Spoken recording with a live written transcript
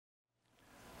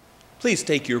Please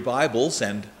take your Bibles,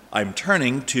 and I'm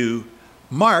turning to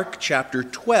Mark chapter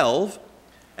 12,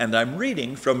 and I'm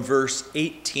reading from verse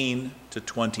 18 to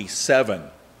 27.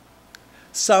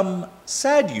 Some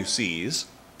Sadducees,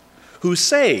 who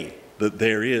say that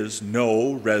there is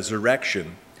no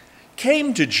resurrection,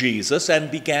 came to Jesus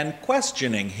and began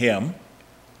questioning him,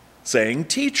 saying,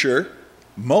 "Teacher,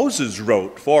 Moses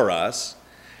wrote for us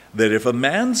that if a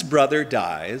man's brother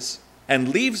dies and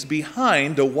leaves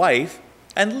behind a wife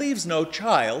and leaves no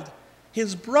child,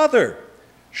 his brother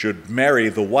should marry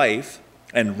the wife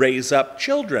and raise up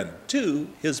children to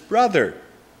his brother.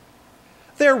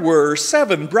 There were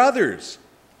 7 brothers,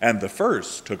 and the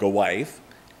first took a wife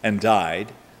and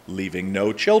died, leaving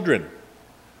no children.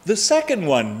 The second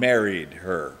one married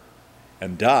her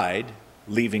and died,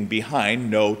 leaving behind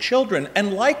no children,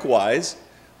 and likewise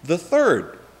the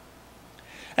third.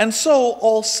 And so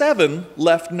all 7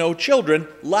 left no children.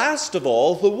 Last of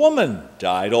all, the woman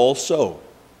died also.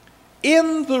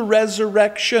 In the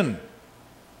resurrection,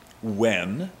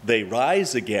 when they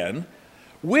rise again,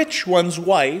 which one's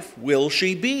wife will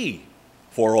she be?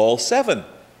 For all 7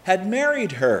 had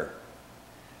married her."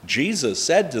 Jesus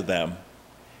said to them,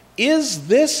 "Is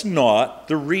this not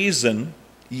the reason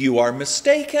you are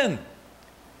mistaken?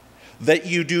 That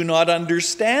you do not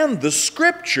understand the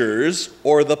Scriptures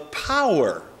or the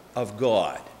power of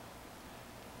God?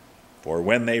 For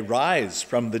when they rise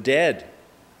from the dead,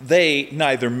 they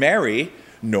neither marry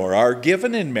nor are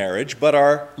given in marriage, but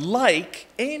are like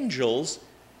angels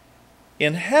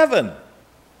in heaven.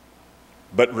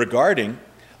 But regarding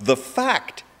the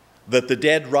fact that the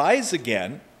dead rise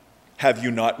again, have you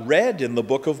not read in the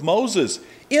book of Moses,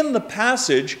 in the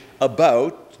passage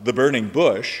about the burning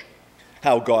bush,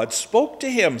 how God spoke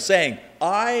to him, saying,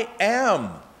 'I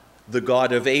am the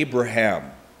God of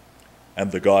Abraham,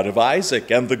 and the God of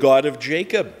Isaac, and the God of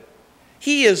Jacob.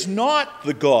 He is not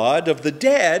the God of the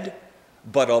dead,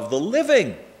 but of the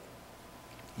living.'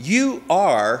 You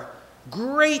are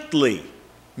greatly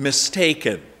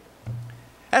mistaken."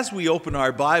 As we open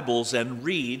our Bibles and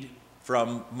read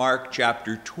from Mark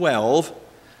chapter 12,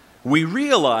 we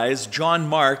realize John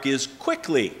Mark is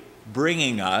quickly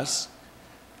bringing us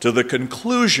to the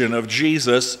conclusion of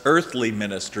Jesus' earthly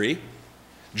ministry.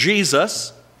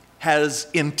 Jesus has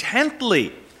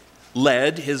intently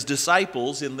led his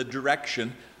disciples in the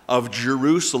direction of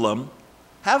Jerusalem,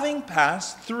 having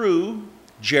passed through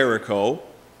Jericho,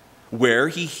 where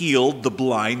he healed the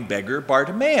blind beggar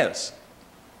Bartimaeus.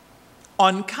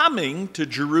 On coming to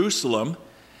Jerusalem,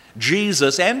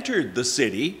 Jesus entered the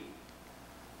city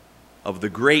of the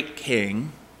great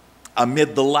king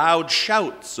amid the loud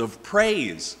shouts of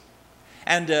praise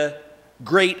and a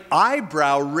great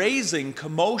eyebrow-raising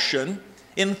commotion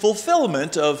in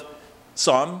fulfillment of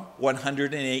Psalm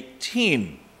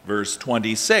 118, verse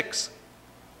 26.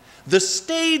 The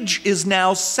stage is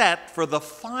now set for the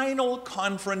final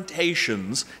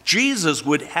confrontations Jesus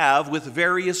would have with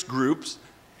various groups,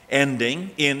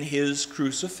 ending in his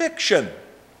crucifixion.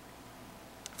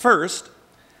 First,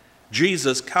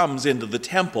 Jesus comes into the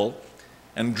temple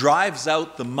and drives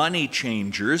out the money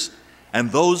changers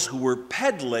and those who were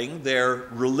peddling their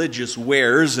religious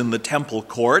wares in the temple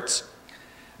courts.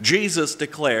 Jesus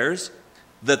declares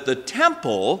that the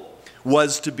temple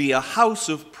was to be a house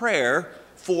of prayer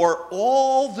for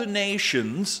all the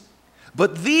nations,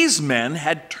 but these men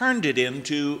had turned it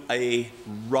into a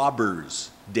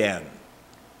robber's den.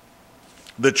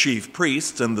 The chief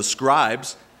priests and the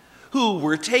scribes, who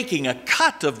were taking a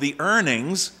cut of the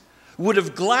earnings, would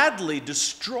have gladly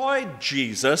destroyed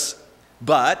Jesus,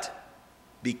 but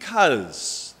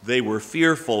because they were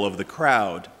fearful of the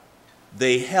crowd,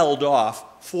 they held off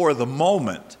for the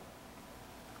moment.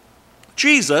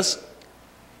 Jesus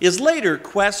is later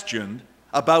questioned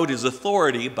about his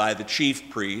authority by the chief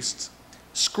priests,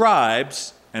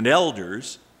 scribes, and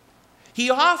elders. He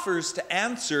offers to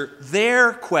answer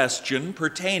their question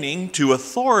pertaining to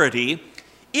authority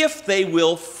if they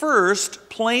will first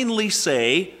plainly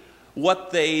say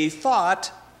what they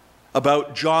thought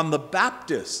about John the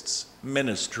Baptist's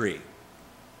ministry.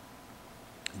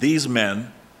 These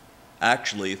men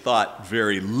actually thought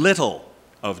very little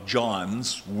of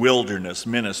John's wilderness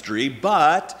ministry,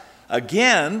 but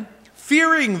again,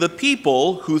 fearing the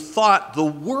people who thought the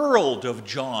world of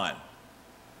John,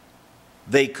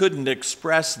 they couldn't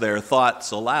express their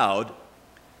thoughts aloud.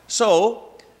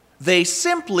 So they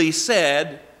simply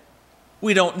said,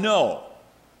 "We don't know."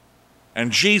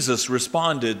 And Jesus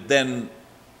responded, "Then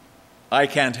I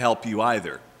can't help you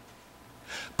either."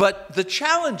 But the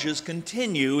challenges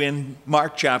continue in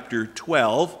Mark chapter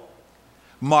 12.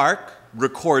 Mark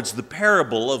records the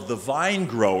parable of the vine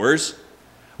growers,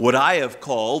 what I have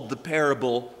called the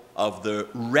parable of the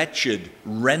wretched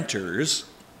renters.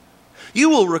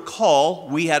 You will recall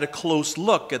we had a close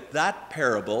look at that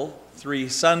parable 3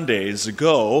 Sundays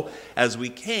ago as we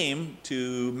came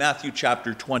to Matthew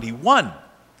chapter 21,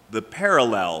 the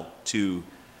parallel to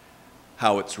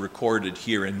how it's recorded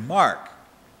here in Mark.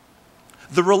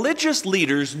 The religious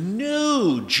leaders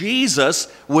knew Jesus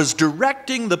was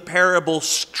directing the parable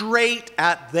straight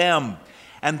at them,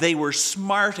 and they were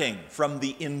smarting from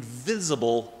the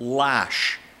invisible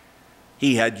lash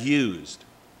he had used.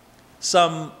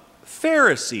 Some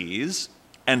Pharisees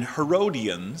and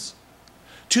Herodians,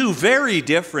 two very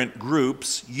different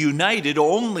groups united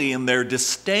only in their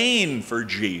disdain for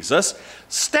Jesus,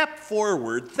 stepped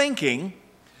forward thinking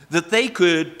that they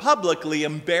could publicly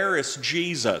embarrass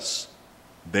Jesus.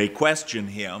 They question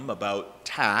him about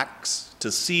tax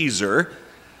to Caesar,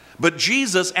 but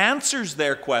Jesus answers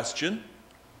their question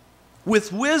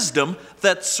with wisdom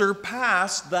that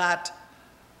surpassed that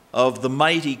of the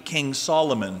mighty King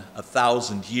Solomon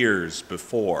 1,000 years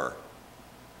before.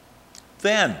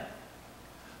 Then,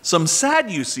 some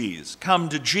Sadducees come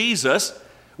to Jesus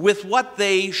with what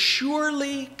they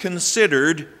surely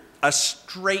considered a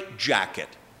straitjacket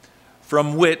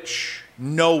from which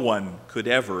no one could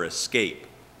ever escape.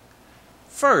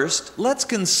 First, let's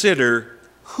consider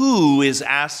who is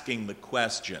asking the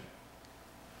question.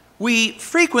 We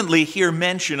frequently hear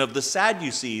mention of the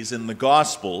Sadducees in the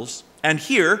Gospels, and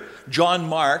here John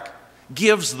Mark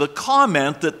gives the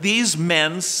comment that these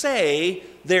men say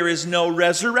there is no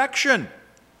resurrection.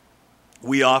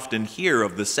 We often hear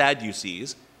of the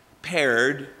Sadducees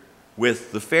paired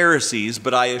with the Pharisees,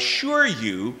 but I assure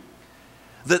you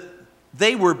that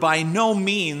they were by no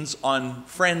means on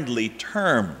friendly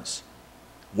terms.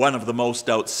 One of the most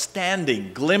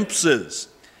outstanding glimpses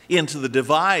into the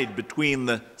divide between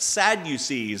the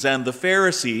Sadducees and the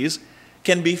Pharisees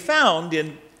can be found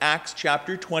in Acts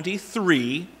chapter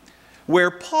 23,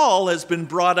 where Paul has been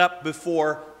brought up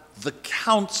before the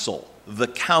council.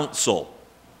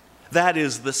 That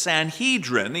is the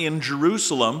Sanhedrin in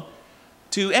Jerusalem,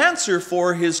 to answer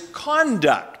for his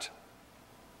conduct.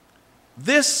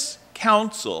 This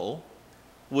council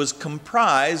was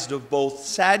comprised of both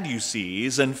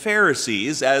Sadducees and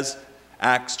Pharisees, as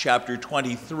Acts chapter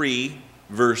 23,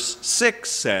 verse 6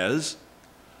 says.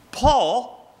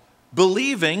 Paul,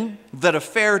 believing that a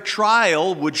fair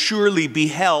trial would surely be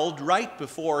held right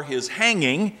before his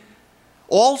hanging,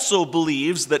 also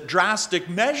believes that drastic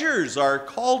measures are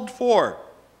called for.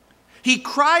 He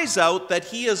cries out that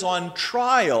he is on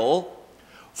trial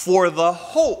for the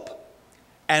hope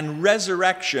and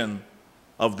resurrection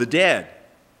of the dead.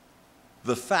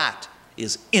 The fat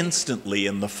is instantly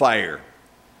in the fire.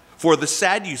 For the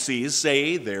Sadducees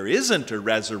say there isn't a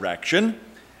resurrection,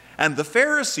 and the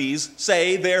Pharisees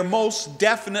say there most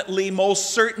definitely,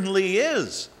 most certainly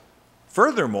is.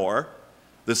 Furthermore,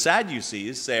 the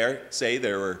Sadducees say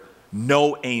there are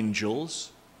no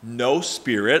angels, no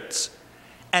spirits,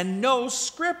 and no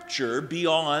scripture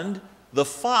beyond the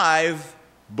 5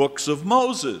 books of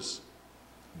Moses.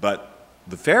 But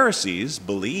the Pharisees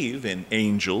believe in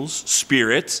angels,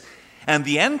 spirits, and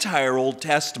the entire Old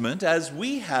Testament as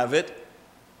we have it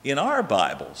in our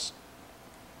Bibles.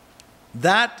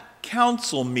 That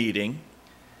council meeting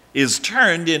is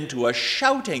turned into a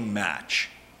shouting match,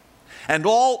 and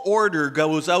all order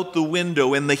goes out the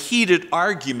window in the heated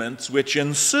arguments which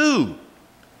ensue.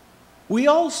 We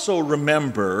also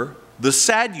remember the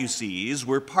Sadducees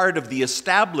were part of the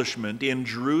establishment in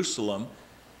Jerusalem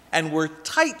and were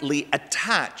tightly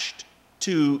attached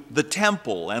to the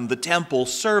temple and the temple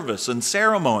service and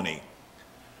ceremony.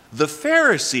 The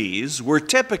Pharisees were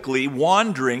typically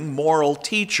wandering moral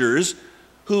teachers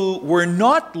who were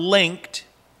not linked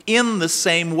in the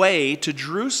same way to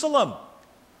Jerusalem.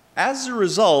 As a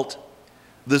result,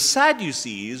 the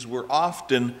Sadducees were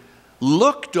often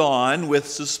looked on with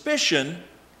suspicion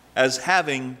as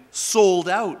having sold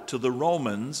out to the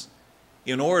Romans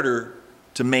in order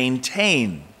to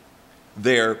maintain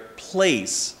their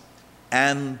place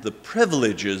and the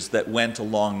privileges that went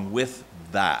along with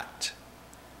that.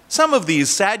 Some of these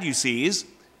Sadducees,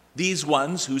 these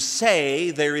ones who say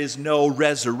there is no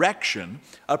resurrection,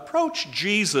 approach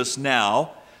Jesus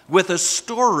now with a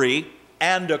story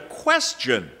and a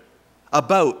question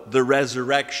about the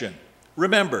resurrection.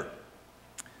 Remember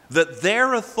that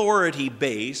their authority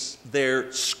base, their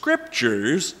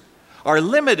scriptures, are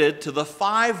limited to the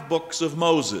 5 books of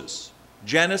Moses: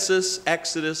 Genesis,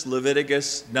 Exodus,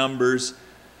 Leviticus, Numbers,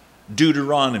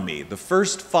 Deuteronomy, the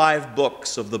first 5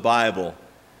 books of the Bible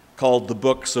called the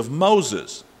books of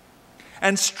Moses.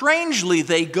 And strangely,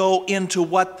 they go into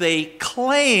what they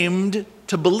claimed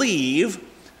to believe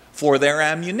for their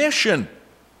ammunition.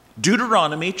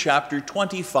 Deuteronomy chapter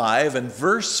 25 and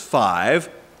verse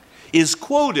 5 is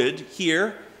quoted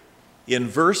here in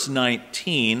verse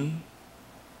 19,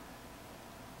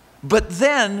 but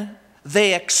then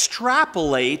they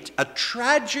extrapolate a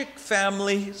tragic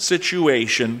family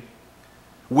situation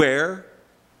where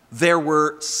there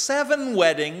were 7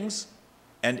 weddings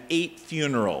and 8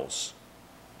 funerals.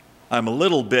 I'm a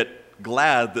little bit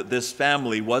glad that this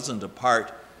family wasn't a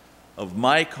part of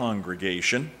my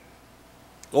congregation.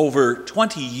 Over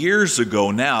 20 years ago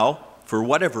now, for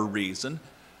whatever reason,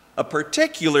 a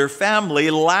particular family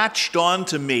latched on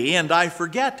to me, and I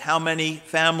forget how many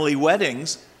family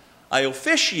weddings I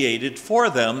officiated for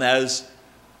them as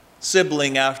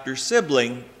sibling after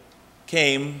sibling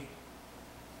came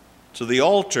to the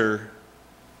altar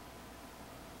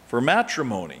for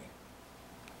matrimony.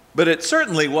 But it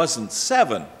certainly wasn't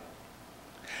 7.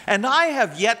 And I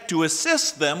have yet to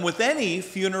assist them with any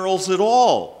funerals at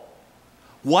all.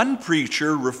 One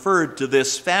preacher referred to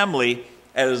this family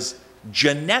as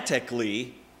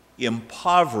genetically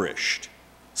impoverished.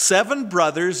 7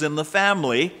 brothers in the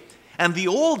family, and the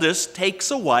oldest takes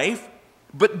a wife,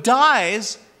 but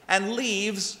dies and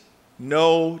leaves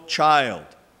no child.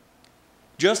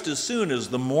 Just as soon as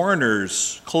the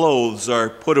mourner's clothes are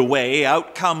put away,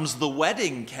 out comes the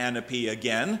wedding canopy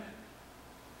again.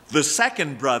 The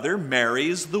second brother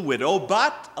marries the widow,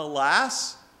 but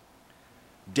alas,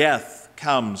 death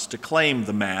comes to claim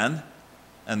the man,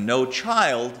 and no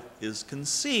child is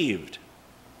conceived.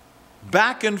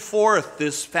 Back and forth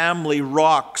this family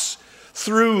rocks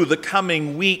through the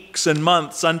coming weeks and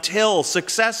months until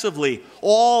successively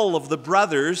all of the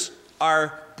brothers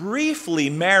are briefly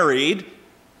married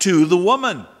to the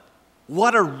woman.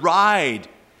 What a ride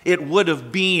it would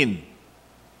have been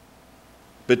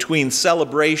between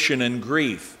celebration and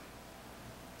grief.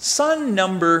 Son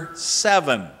number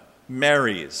 7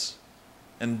 marries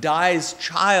and dies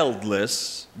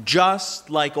childless, just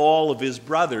like all of his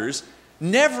brothers,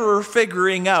 never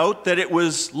figuring out that it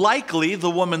was likely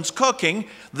the woman's cooking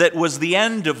that was the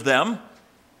end of them.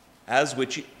 As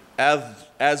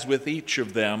with each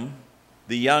of them,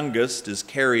 the youngest is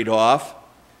carried off,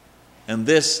 and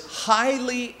this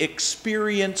highly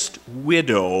experienced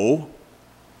widow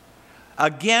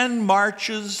again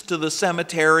marches to the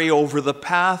cemetery over the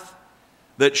path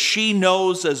that she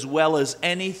knows as well as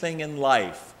anything in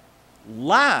life.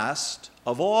 Last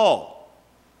of all,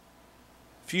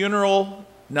 funeral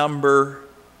number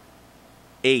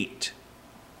 8.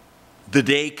 The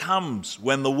day comes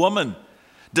when the woman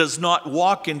does not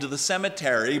walk into the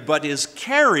cemetery, but is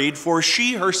carried, for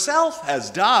she herself has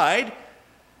died,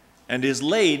 and is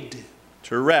laid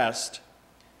to rest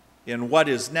in what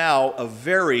is now a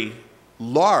very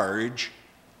large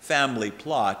family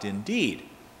plot indeed.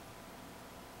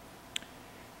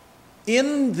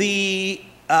 In the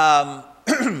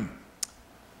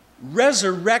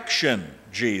resurrection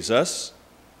Jesus,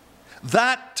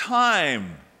 that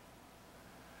time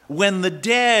when the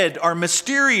dead are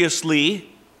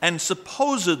mysteriously and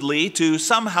supposedly to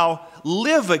somehow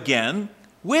live again,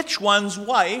 which one's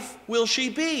wife will she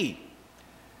be?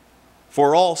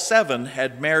 For all 7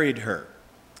 had married her.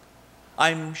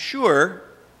 I'm sure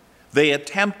they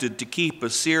attempted to keep a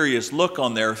serious look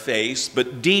on their face,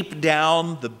 but deep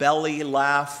down the belly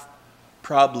laugh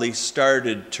probably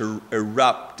started to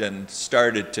erupt and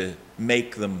started to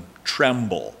make them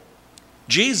tremble.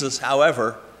 Jesus,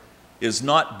 however, is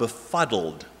not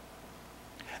befuddled.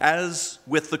 As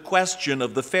with the question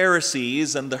of the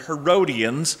Pharisees and the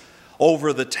Herodians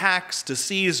over the tax to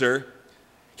Caesar,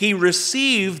 he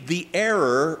perceived the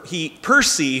error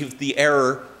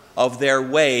of their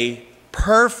way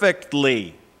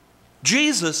perfectly.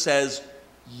 Jesus says,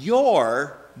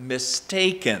 "You're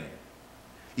mistaken.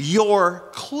 You're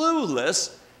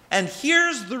clueless, and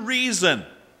here's the reason.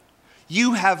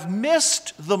 You have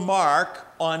missed the mark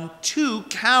on 2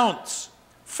 counts.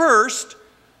 First,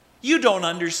 you don't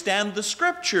understand the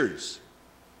Scriptures."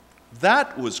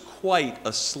 That was quite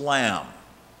a slam.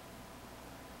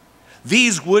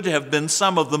 These would have been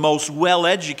some of the most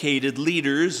well-educated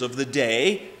leaders of the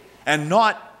day, and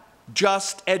not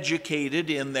just educated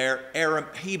in their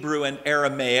Hebrew and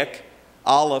Aramaic,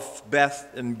 Aleph, Beth,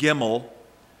 and Gimel,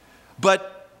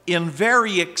 but in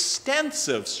very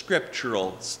extensive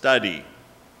scriptural study.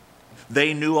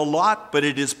 They knew a lot, but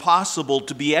it is possible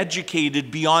to be educated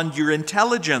beyond your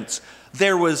intelligence.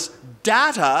 There was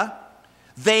data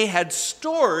they had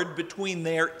stored between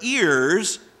their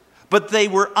ears, but they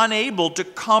were unable to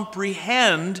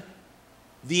comprehend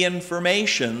the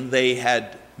information they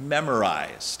had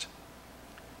memorized.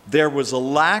 There was a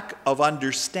lack of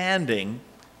understanding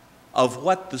of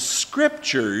what the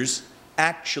Scriptures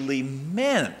actually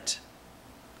meant.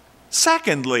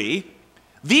 Secondly,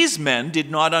 these men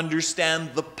did not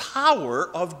understand the power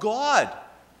of God.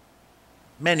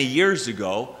 Many years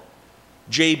ago,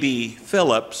 J.B.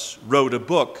 Phillips wrote a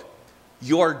book,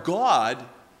 "Your God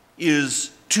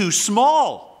is Too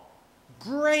Small."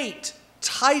 Great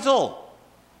title.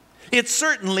 It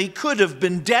certainly could have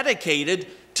been dedicated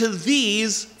to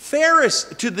these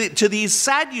Pharisees, to these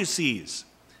Sadducees.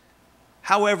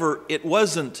 However, it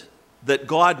wasn't that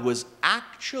God was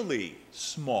actually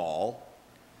small,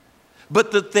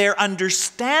 but that their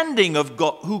understanding of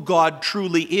who God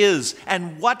truly is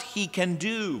and what he can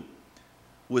do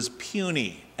was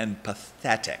puny and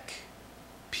pathetic.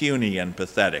 Puny and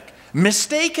pathetic.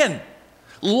 Mistaken,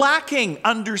 lacking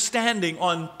understanding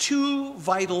on two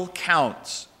vital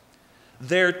counts.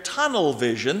 Their tunnel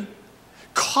vision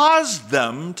caused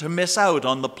them to miss out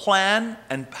on the plan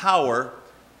and power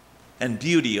and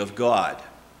beauty of God.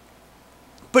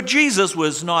 But Jesus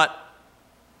was not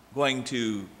going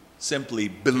to simply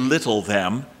belittle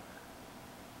them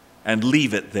and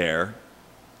leave it there,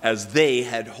 as they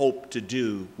had hoped to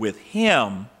do with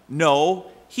him.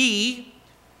 No, he,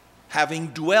 having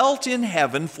dwelt in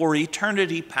heaven for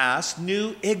eternity past,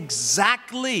 knew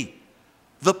exactly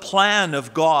the plan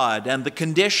of God and the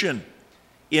condition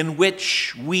in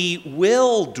which we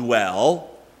will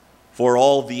dwell for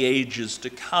all the ages to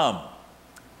come.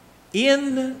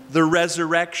 In the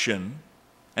resurrection,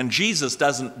 and Jesus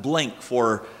doesn't blink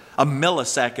for a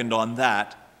millisecond on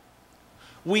that,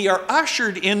 we are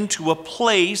ushered into a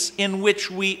place in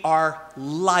which we are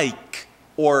like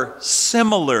or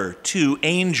similar to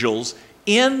angels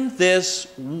in this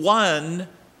one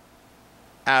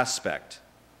aspect.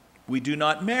 We do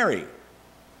not marry.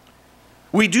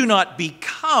 We do not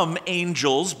become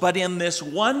angels, but in this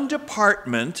one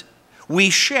department, we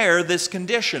share this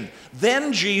condition.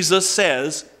 Then Jesus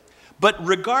says, but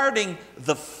regarding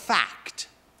the fact,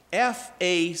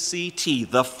 F-A-C-T,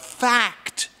 the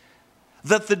fact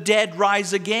that the dead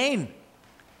rise again,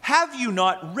 have you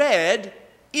not read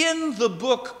in the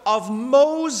book of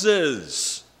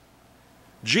Moses?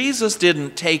 Jesus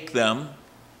didn't take them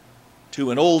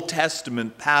to an Old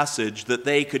Testament passage that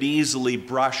they could easily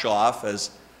brush off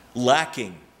as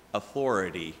lacking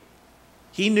authority.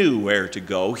 He knew where to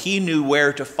go. He knew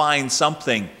where to find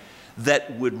something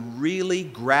that would really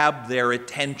grab their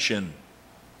attention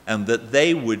and that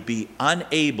they would be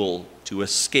unable to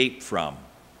escape from.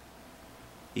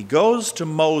 He goes to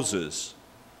Moses.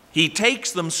 He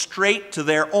takes them straight to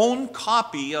their own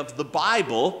copy of the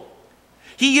Bible.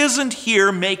 He isn't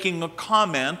here making a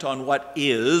comment on what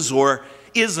is or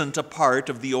isn't a part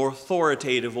of the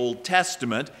authoritative Old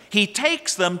Testament. He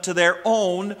takes them to their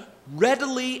own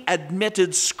readily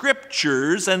admitted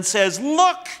scriptures and says,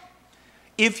 look,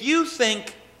 if you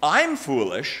think I'm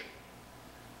foolish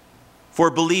for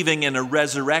believing in a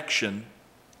resurrection,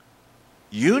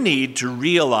 you need to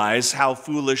realize how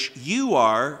foolish you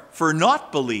are for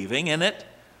not believing in it,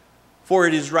 for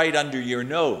it is right under your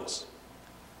nose.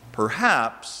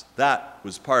 Perhaps that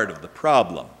was part of the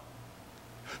problem.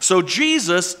 So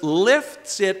Jesus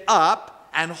lifts it up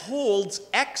and holds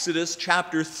Exodus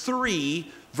chapter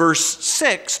 3, verse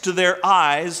 6 to their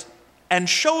eyes and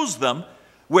shows them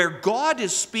where God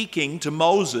is speaking to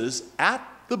Moses at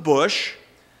the bush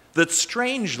that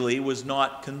strangely was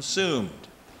not consumed.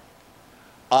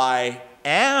 I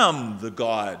am the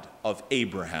God of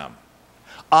Abraham.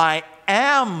 I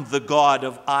am the God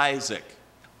of Isaac.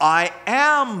 I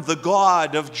am the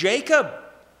God of Jacob.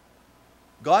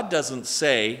 God doesn't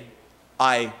say,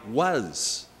 I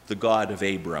was the God of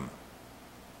Abram.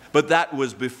 But that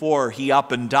was before he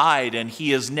up and died, and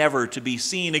he is never to be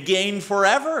seen again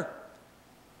forever.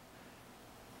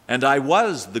 And I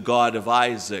was the God of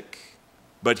Isaac,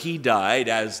 but he died,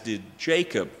 as did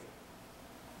Jacob.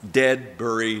 Dead,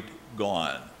 buried,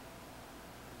 gone.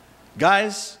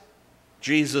 Guys,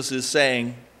 Jesus is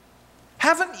saying,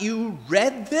 haven't you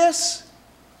read this?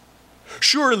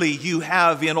 Surely you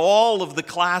have in all of the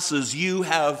classes you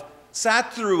have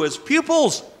sat through as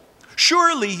pupils.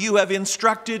 Surely you have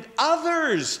instructed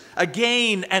others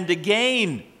again and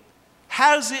again.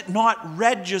 Has it not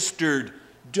registered?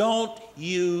 Don't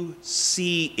you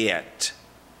see it?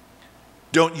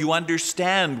 Don't you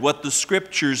understand what the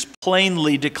scriptures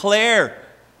plainly declare?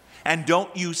 And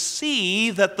don't you see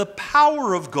that the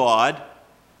power of God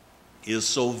is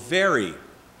so very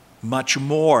much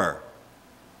more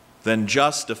than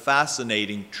just a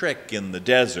fascinating trick in the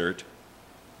desert,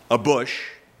 a bush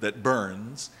that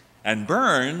burns and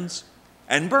burns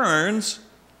and burns?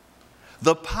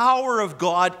 The power of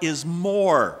God is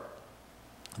more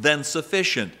than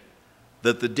sufficient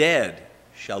that the dead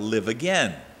shall live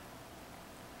again.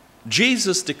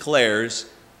 Jesus declares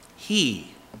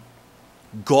he,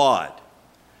 God,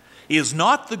 is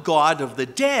not the God of the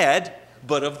dead,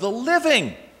 but of the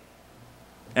living.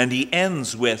 And he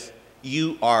ends with,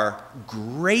 you are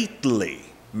greatly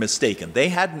mistaken. They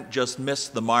hadn't just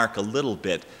missed the mark a little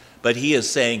bit, but he is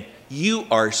saying, you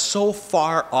are so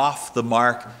far off the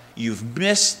mark, you've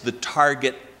missed the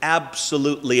target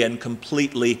absolutely and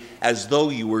completely, as though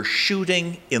you were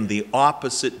shooting in the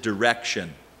opposite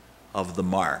direction of the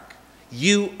mark.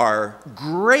 You are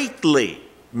greatly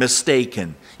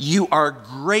mistaken. You are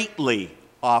greatly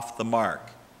off the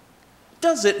mark.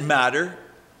 Does it matter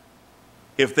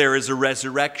if there is a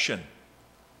resurrection?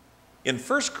 In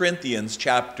 1 Corinthians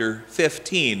chapter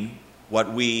 15,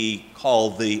 what we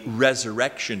call the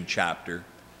resurrection chapter,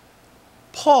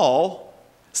 Paul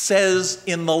says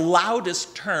in the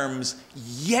loudest terms,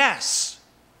 yes.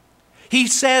 He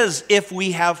says, if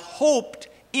we have hoped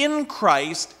in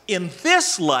Christ in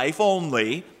this life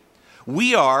only,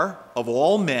 we are, of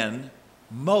all men,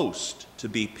 most to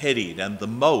be pitied and the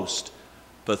most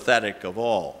pathetic of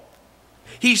all.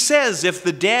 He says, if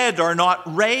the dead are not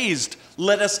raised,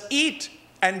 let us eat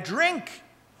and drink,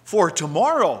 for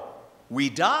tomorrow we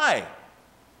die.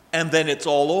 And then it's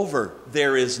all over.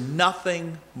 There is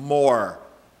nothing more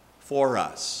for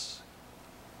us.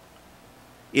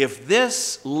 If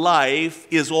this life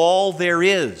is all there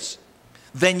is,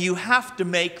 then you have to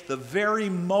make the very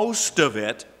most of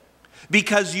it,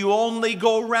 because you only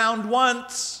go round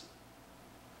once.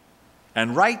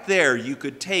 And right there, you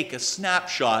could take a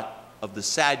snapshot of the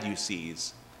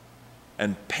Sadducees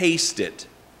and paste it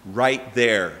right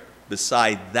there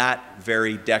beside that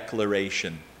very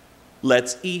declaration.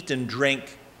 Let's eat and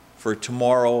drink, for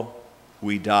tomorrow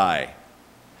we die.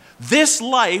 This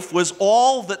life was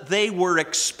all that they were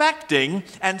expecting,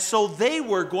 and so they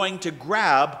were going to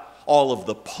grab all of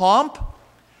the pomp,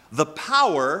 the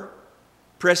power,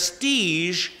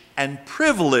 prestige, and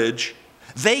privilege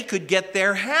they could get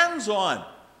their hands on,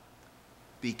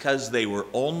 because they were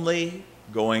only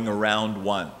going around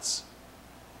once.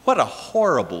 What a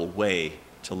horrible way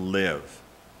to live.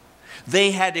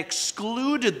 They had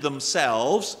excluded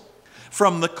themselves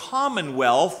from the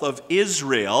commonwealth of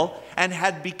Israel and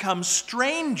had become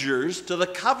strangers to the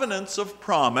covenants of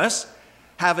promise,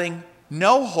 having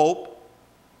no hope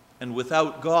and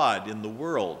without God in the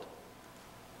world,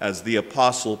 as the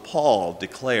Apostle Paul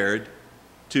declared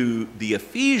to the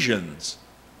Ephesians,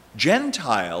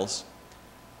 Gentiles,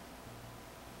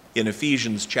 in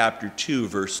Ephesians chapter 2,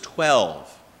 verse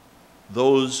 12.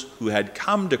 Those who had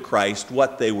come to Christ,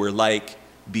 what they were like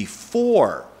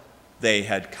before they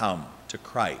had come to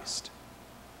Christ.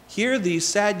 Here, these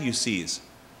Sadducees,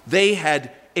 they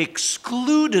had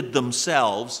excluded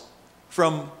themselves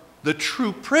from the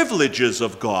true privileges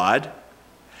of God,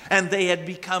 and they had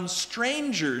become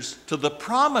strangers to the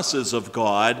promises of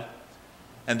God,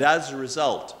 and as a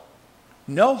result,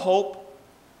 no hope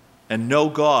and no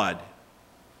God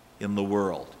in the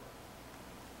world.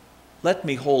 Let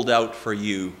me hold out for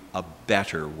you a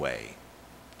better way.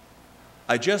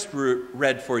 I just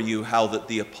read for you how that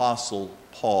the Apostle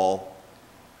Paul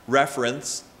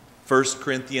referenced 1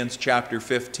 Corinthians chapter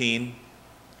 15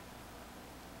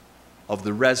 of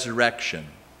the resurrection.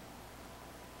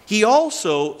 He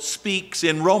also speaks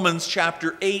in Romans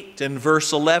chapter 8 and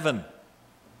verse 11.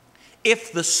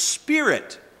 If the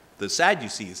Spirit, the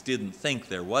Sadducees didn't think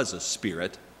there was a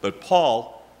spirit, but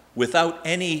Paul, without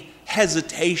any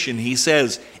hesitation, he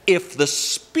says, if the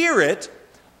Spirit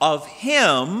of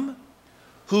him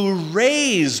who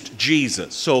raised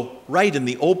Jesus. So right in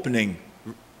the opening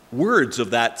words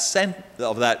of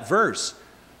that verse,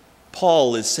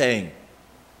 Paul is saying,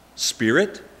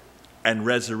 Spirit and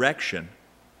resurrection.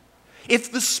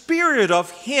 If the Spirit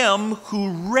of him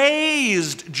who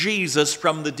raised Jesus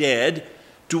from the dead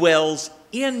dwells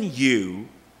in you,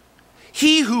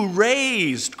 he who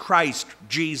raised Christ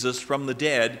Jesus from the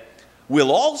dead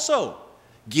will also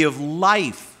give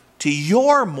life to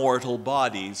your mortal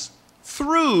bodies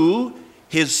through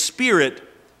his Spirit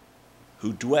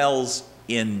who dwells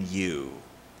in you.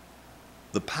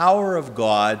 The power of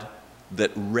God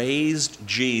that raised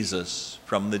Jesus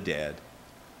from the dead,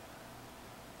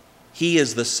 he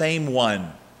is the same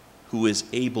one who is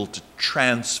able to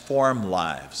transform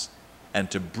lives and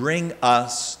to bring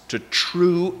us to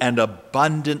true and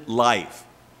abundant life.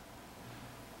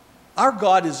 Our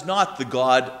God is not the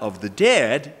God of the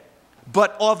dead,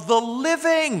 but of the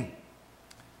living.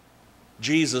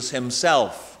 Jesus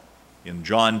himself, in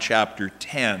John chapter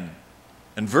 10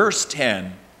 and verse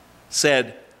 10,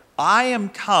 said, I am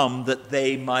come that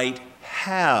they might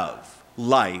have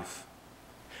life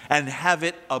and have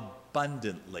it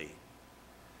abundantly.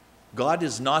 God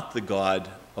is not the God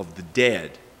of the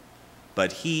dead,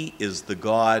 but he is the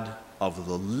God of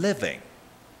the living.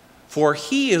 For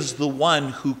he is the one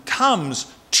who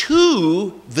comes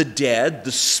to the dead,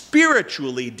 the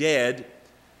spiritually dead,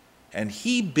 and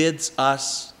he bids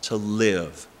us to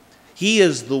live. He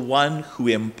is the one who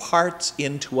imparts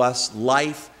into us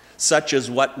life such as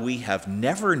what we have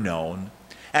never known,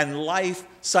 and life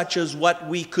such as what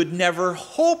we could never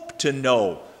hope to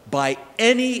know by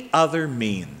any other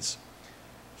means.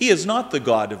 He is not the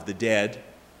God of the dead.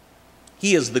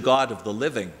 He is the God of the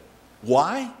living.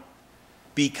 Why?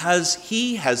 Because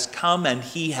he has come and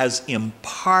he has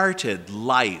imparted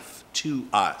life to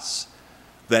us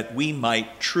that we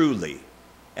might truly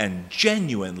and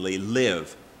genuinely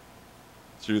live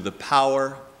through the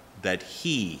power that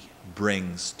he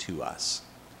brings to us.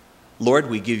 Lord,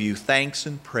 we give you thanks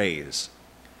and praise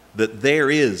that there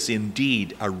is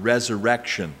indeed a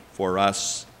resurrection for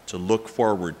us to look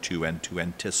forward to and to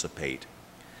anticipate.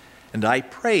 And I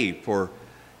pray for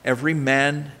every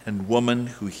man and woman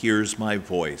who hears my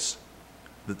voice,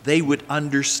 that they would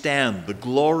understand the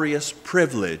glorious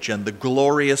privilege and the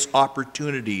glorious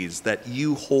opportunities that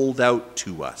you hold out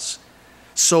to us.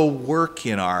 So work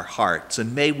in our hearts,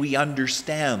 and may we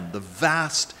understand the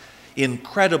vast,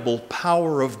 incredible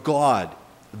power of God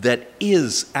that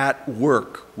is at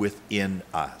work within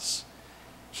us.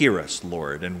 Hear us,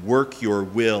 Lord, and work your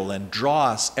will, and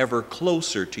draw us ever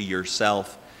closer to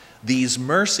yourself. These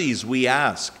mercies we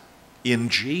ask in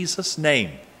Jesus'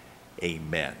 name.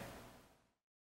 Amen.